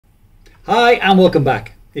Hi and welcome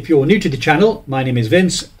back. If you're new to the channel, my name is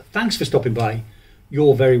Vince. Thanks for stopping by.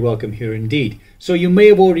 You're very welcome here indeed. So you may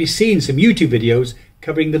have already seen some YouTube videos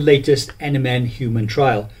covering the latest NMN human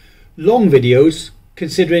trial. Long videos,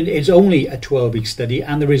 considering it's only a 12-week study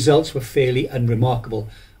and the results were fairly unremarkable.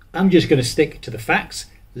 I'm just going to stick to the facts.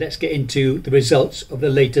 Let's get into the results of the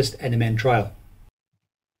latest NMN trial.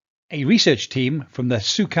 A research team from the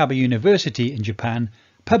Tsukuba University in Japan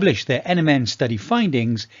published their NMN study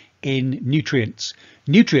findings in Nutrients.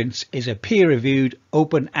 Nutrients is a peer-reviewed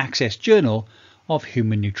open access journal of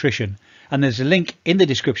human nutrition, and there's a link in the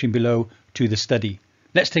description below to the study.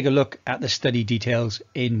 Let's take a look at the study details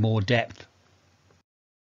in more depth.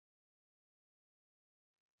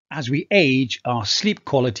 As we age, our sleep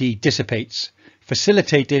quality dissipates,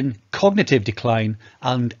 facilitating cognitive decline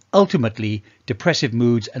and ultimately depressive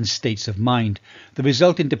moods and states of mind. The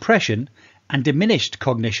resulting depression and diminished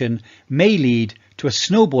cognition may lead to a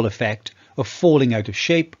snowball effect of falling out of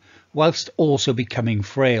shape whilst also becoming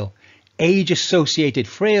frail. Age-associated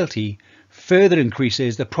frailty further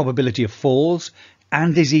increases the probability of falls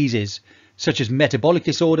and diseases such as metabolic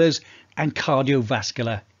disorders and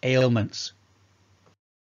cardiovascular ailments.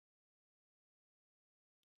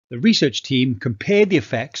 The research team compared the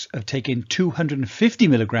effects of taking 250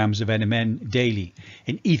 milligrams of NMN daily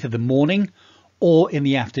in either the morning or in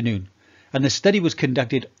the afternoon, and the study was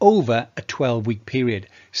conducted over a 12-week period.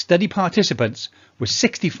 Study participants were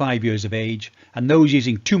 65 years of age, and those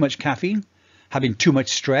using too much caffeine, having too much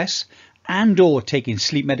stress, and/or taking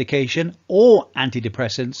sleep medication or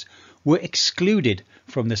antidepressants were excluded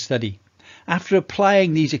from the study. After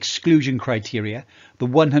applying these exclusion criteria, the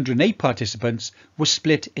 108 participants were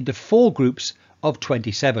split into 4 groups of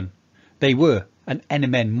 27. They were an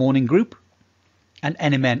NMN morning group, an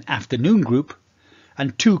NMN afternoon group,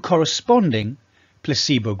 and 2 corresponding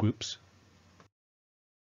placebo groups.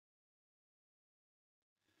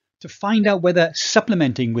 To find out whether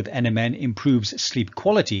supplementing with NMN improves sleep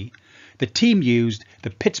quality, the team used the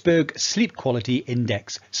Pittsburgh Sleep Quality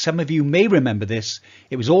Index. Some of you may remember this.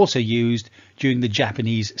 It was also used during the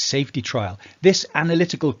Japanese safety trial. This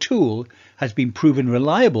analytical tool has been proven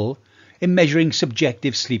reliable in measuring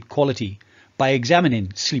subjective sleep quality by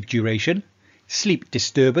examining sleep duration, sleep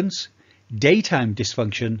disturbance, daytime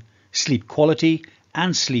dysfunction, sleep quality,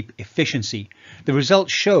 and sleep efficiency. The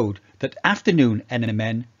results showed that afternoon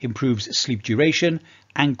NMN improves sleep duration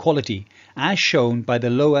and quality, as shown by the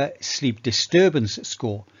lower sleep disturbance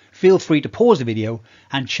score. Feel free to pause the video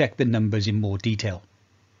and check the numbers in more detail.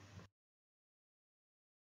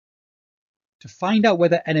 To find out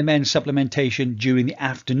whether NMN supplementation during the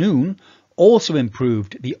afternoon also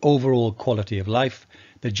improved the overall quality of life,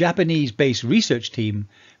 the Japanese-based research team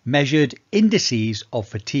measured indices of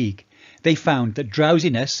fatigue. They found that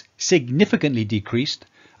drowsiness significantly decreased,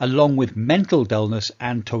 along with mental dullness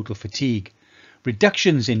and total fatigue.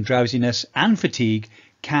 Reductions in drowsiness and fatigue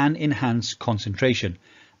can enhance concentration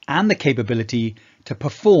and the capability to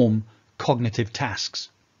perform cognitive tasks.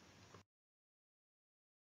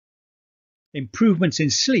 Improvements in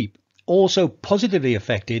sleep also positively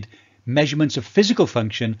affected measurements of physical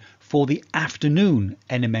function for the afternoon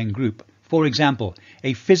NMN group. For example,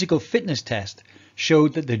 a physical fitness test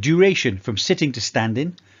showed that the duration from sitting to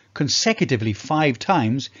standing consecutively 5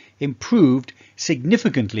 times improved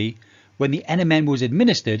significantly when the NMN was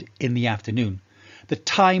administered in the afternoon. The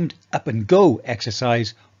timed up and go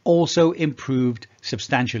exercise also improved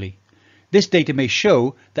substantially. This data may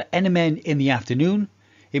show that NMN in the afternoon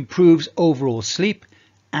improves overall sleep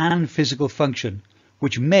and physical function,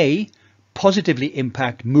 which may positively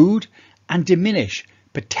impact mood and diminish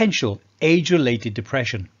potential age-related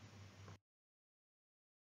depression.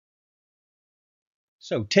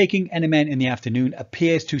 So taking NMN in the afternoon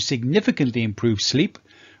appears to significantly improve sleep,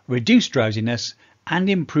 reduce drowsiness, and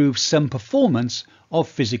improve some performance of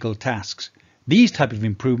physical tasks. These type of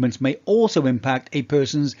improvements may also impact a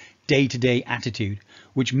person's day-to-day attitude,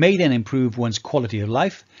 which may then improve one's quality of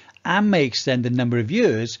life and may extend the number of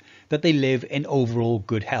years that they live in overall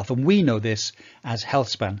good health. And we know this as health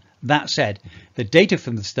span. That said, the data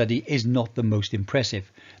from the study is not the most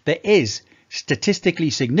impressive. There is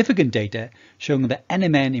statistically significant data showing that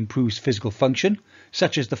NMN improves physical function,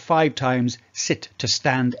 such as the 5 times sit to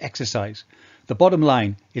stand exercise. The bottom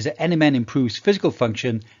line is that NMN improves physical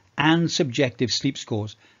function and subjective sleep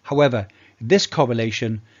scores. However, this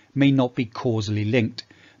correlation may not be causally linked.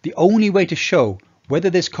 The only way to show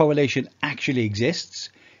whether this correlation actually exists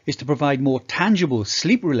is to provide more tangible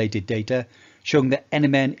sleep-related data showing that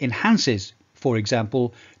NMN enhances, for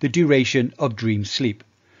example, the duration of dream sleep.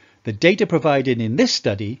 The data provided in this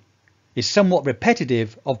study is somewhat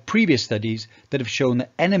repetitive of previous studies that have shown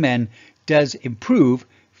that NMN does improve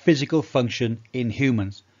physical function in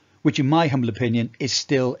humans, which in my humble opinion is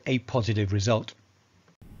still a positive result.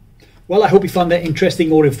 Well, I hope you found that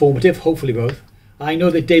interesting or informative, hopefully both. I know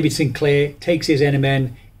that David Sinclair takes his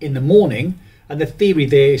NMN in the morning, and the theory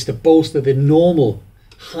there is to bolster the normal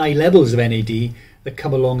high levels of NAD that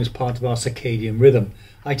come along as part of our circadian rhythm.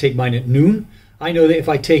 I take mine at noon. I know that if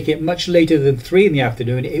I take it much later than 3 in the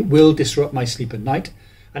afternoon, it will disrupt my sleep at night.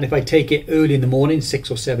 And if I take it early in the morning,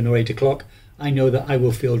 6 or 7 or 8 o'clock, I know that I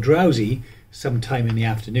will feel drowsy sometime in the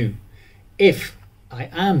afternoon. If I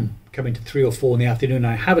am coming to 3 or 4 in the afternoon and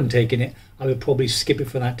I haven't taken it, I will probably skip it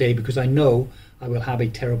for that day because I know I will have a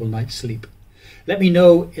terrible night's sleep. Let me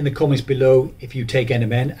know in the comments below if you take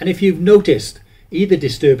NMN and if you've noticed either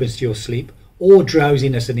disturbance to your sleep or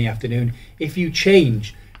drowsiness in the afternoon if you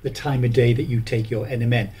change the time of day that you take your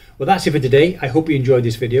NMN. Well, that's it for today. I hope you enjoyed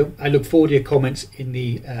this video. I look forward to your comments in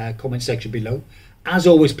the comment section below. As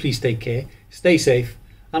always, please take care, stay safe,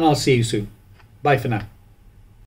 and I'll see you soon. Bye for now.